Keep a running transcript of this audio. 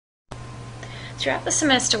Throughout the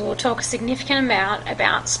semester, we'll talk a significant amount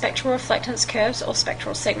about spectral reflectance curves or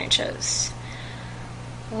spectral signatures.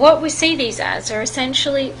 What we see these as are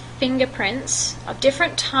essentially fingerprints of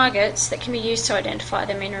different targets that can be used to identify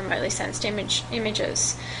them in remotely sensed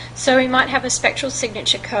images. So we might have a spectral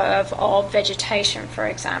signature curve of vegetation, for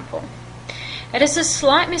example. It is a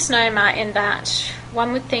slight misnomer in that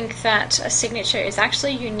one would think that a signature is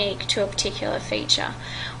actually unique to a particular feature,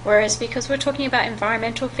 whereas because we're talking about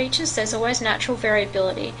environmental features, there's always natural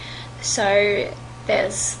variability. So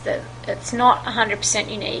it's not 100%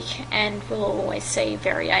 unique, and we'll always see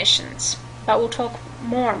variations. But we'll talk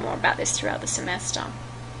more and more about this throughout the semester.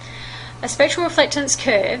 A spectral reflectance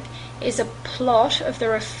curve is a plot of the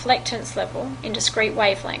reflectance level in discrete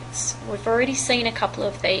wavelengths. We've already seen a couple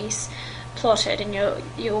of these plotted, and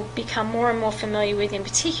you'll become more and more familiar with, in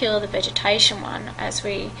particular, the vegetation one as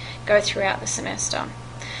we go throughout the semester.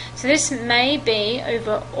 So this may be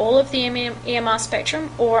over all of the EMR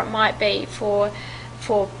spectrum, or it might be for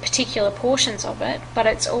particular portions of it, but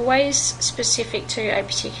it's always specific to a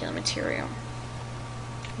particular material.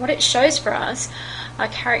 What it shows for us are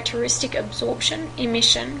characteristic absorption,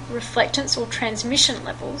 emission, reflectance or transmission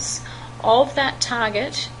levels of that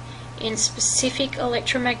target in specific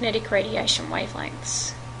electromagnetic radiation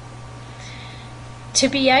wavelengths. To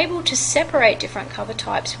be able to separate different cover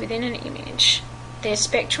types within an image, their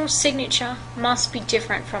spectral signature must be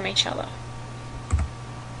different from each other.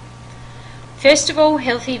 First of all,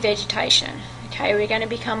 healthy vegetation. Okay, we're going to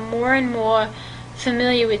become more and more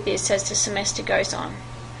familiar with this as the semester goes on.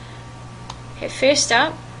 Okay, first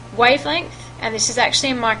up, wavelength, and this is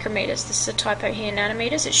actually in micrometers. This is a typo here,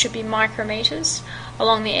 nanometers. It should be micrometers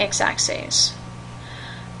along the x-axis.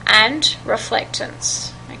 And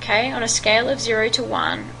reflectance, okay, on a scale of 0 to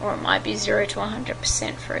 1, or it might be 0 to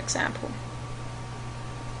 100%, for example.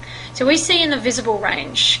 So we see in the visible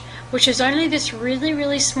range, which is only this really,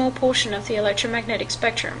 really small portion of the electromagnetic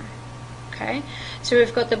spectrum. Okay, so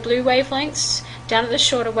we've got the blue wavelengths down at the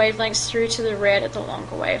shorter wavelengths through to the red at the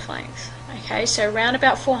longer wavelength. Okay, so around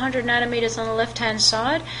about 400 nanometers on the left-hand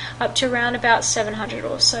side, up to around about 700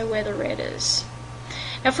 or so where the red is.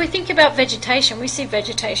 Now, if we think about vegetation, we see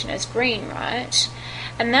vegetation as green, right?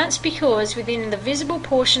 And that's because within the visible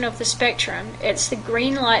portion of the spectrum, it's the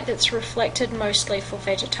green light that's reflected mostly for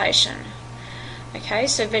vegetation. Okay,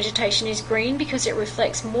 so vegetation is green because it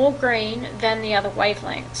reflects more green than the other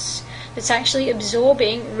wavelengths. It's actually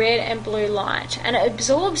absorbing red and blue light, and it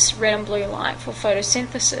absorbs red and blue light for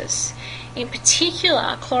photosynthesis. In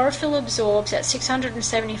particular, chlorophyll absorbs at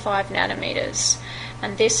 675 nanometers,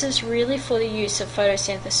 and this is really for the use of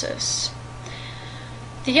photosynthesis.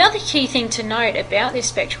 The other key thing to note about this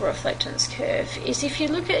spectral reflectance curve is if you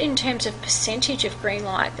look at in terms of percentage of green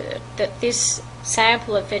light that this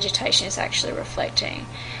sample of vegetation is actually reflecting,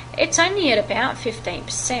 it's only at about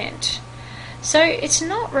 15%. So it's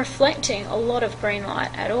not reflecting a lot of green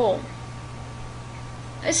light at all.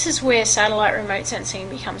 This is where satellite remote sensing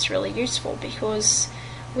becomes really useful, because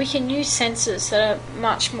we can use sensors that are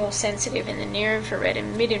much more sensitive in the near-infrared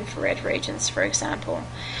and mid-infrared regions, for example.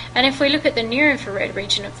 And if we look at the near-infrared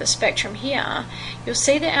region of the spectrum here, you'll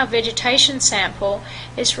see that our vegetation sample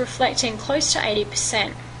is reflecting close to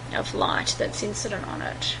 80% of light that's incident on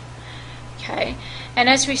it. Okay, and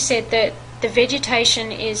as we said, that the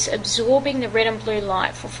vegetation is absorbing the red and blue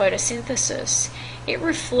light for photosynthesis. It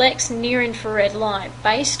reflects near-infrared light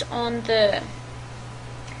based on the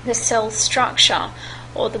cell structure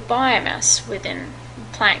or the biomass within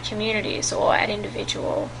plant communities or at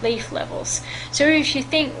individual leaf levels. So if you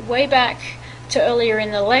think way back to earlier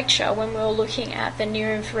in the lecture when we were looking at the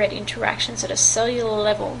near-infrared interactions at a cellular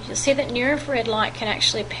level, you'll see that near-infrared light can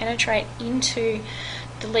actually penetrate into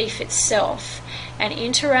the leaf itself and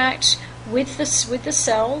interact with the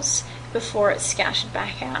cells before it's scattered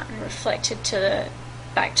back out and reflected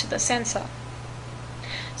back to the sensor.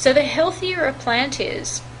 So the healthier a plant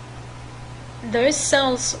is, those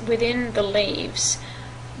cells within the leaves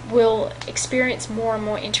will experience more and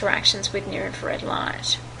more interactions with near-infrared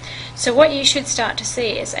light. So what you should start to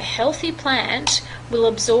see is a healthy plant will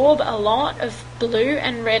absorb a lot of blue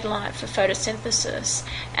and red light for photosynthesis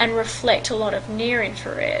and reflect a lot of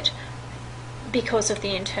near-infrared because of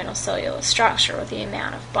the internal cellular structure or the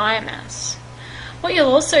amount of biomass. What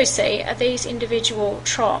you'll also see are these individual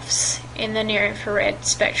troughs in the near-infrared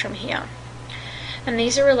spectrum here, and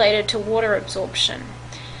these are related to water absorption.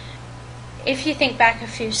 If you think back a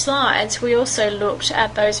few slides, we also looked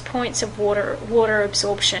at those points of water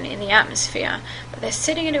absorption in the atmosphere, but they're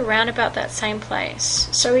sitting at around about that same place.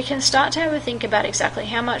 So we can start to have a think about exactly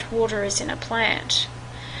how much water is in a plant.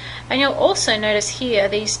 And you'll also notice here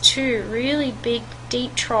these two really big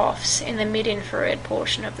deep troughs in the mid-infrared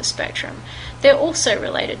portion of the spectrum. They're also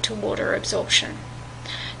related to water absorption.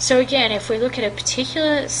 So again, if we look at a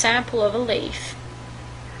particular sample of a leaf,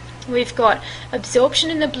 we've got absorption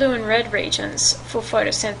in the blue and red regions for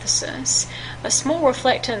photosynthesis, a small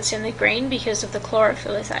reflectance in the green because of the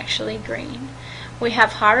chlorophyll is actually green. We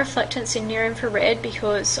have high reflectance in near-infrared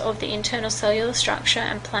because of the internal cellular structure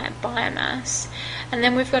and plant biomass. And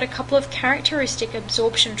then we've got a couple of characteristic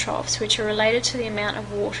absorption troughs which are related to the amount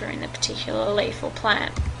of water in the particular leaf or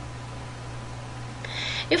plant.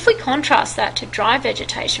 If we contrast that to dry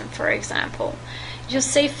vegetation, for example, you'll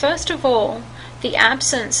see first of all the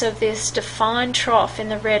absence of this defined trough in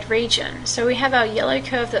the red region. So we have our yellow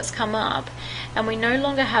curve that's come up, and we no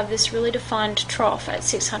longer have this really defined trough at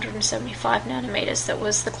 675 nanometers that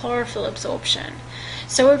was the chlorophyll absorption.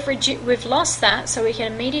 So we've lost that, so we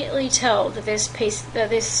can immediately tell that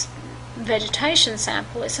this vegetation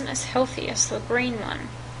sample isn't as healthy as the green one.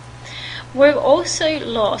 We've also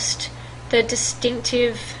lost the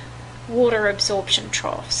distinctive water absorption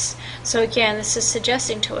troughs. So again, this is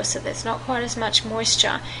suggesting to us that there's not quite as much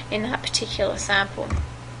moisture in that particular sample.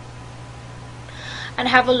 And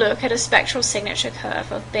have a look at a spectral signature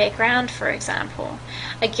curve of bare ground, for example.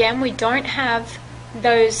 Again, we don't have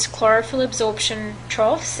those chlorophyll absorption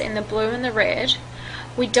troughs in the blue and the red.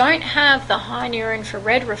 We don't have the high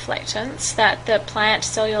near-infrared reflectance that the plant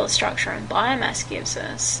cellular structure and biomass gives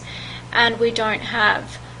us. And we don't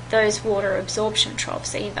have those water absorption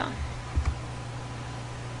troughs either.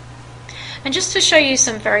 And just to show you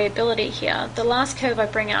some variability here, the last curve I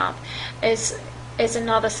bring up is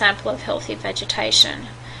another sample of healthy vegetation.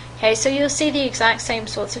 Okay, so you'll see the exact same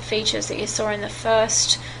sorts of features that you saw in the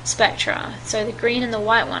first spectra. So the green and the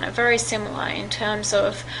white one are very similar in terms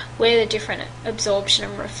of where the different absorption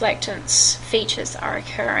and reflectance features are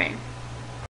occurring.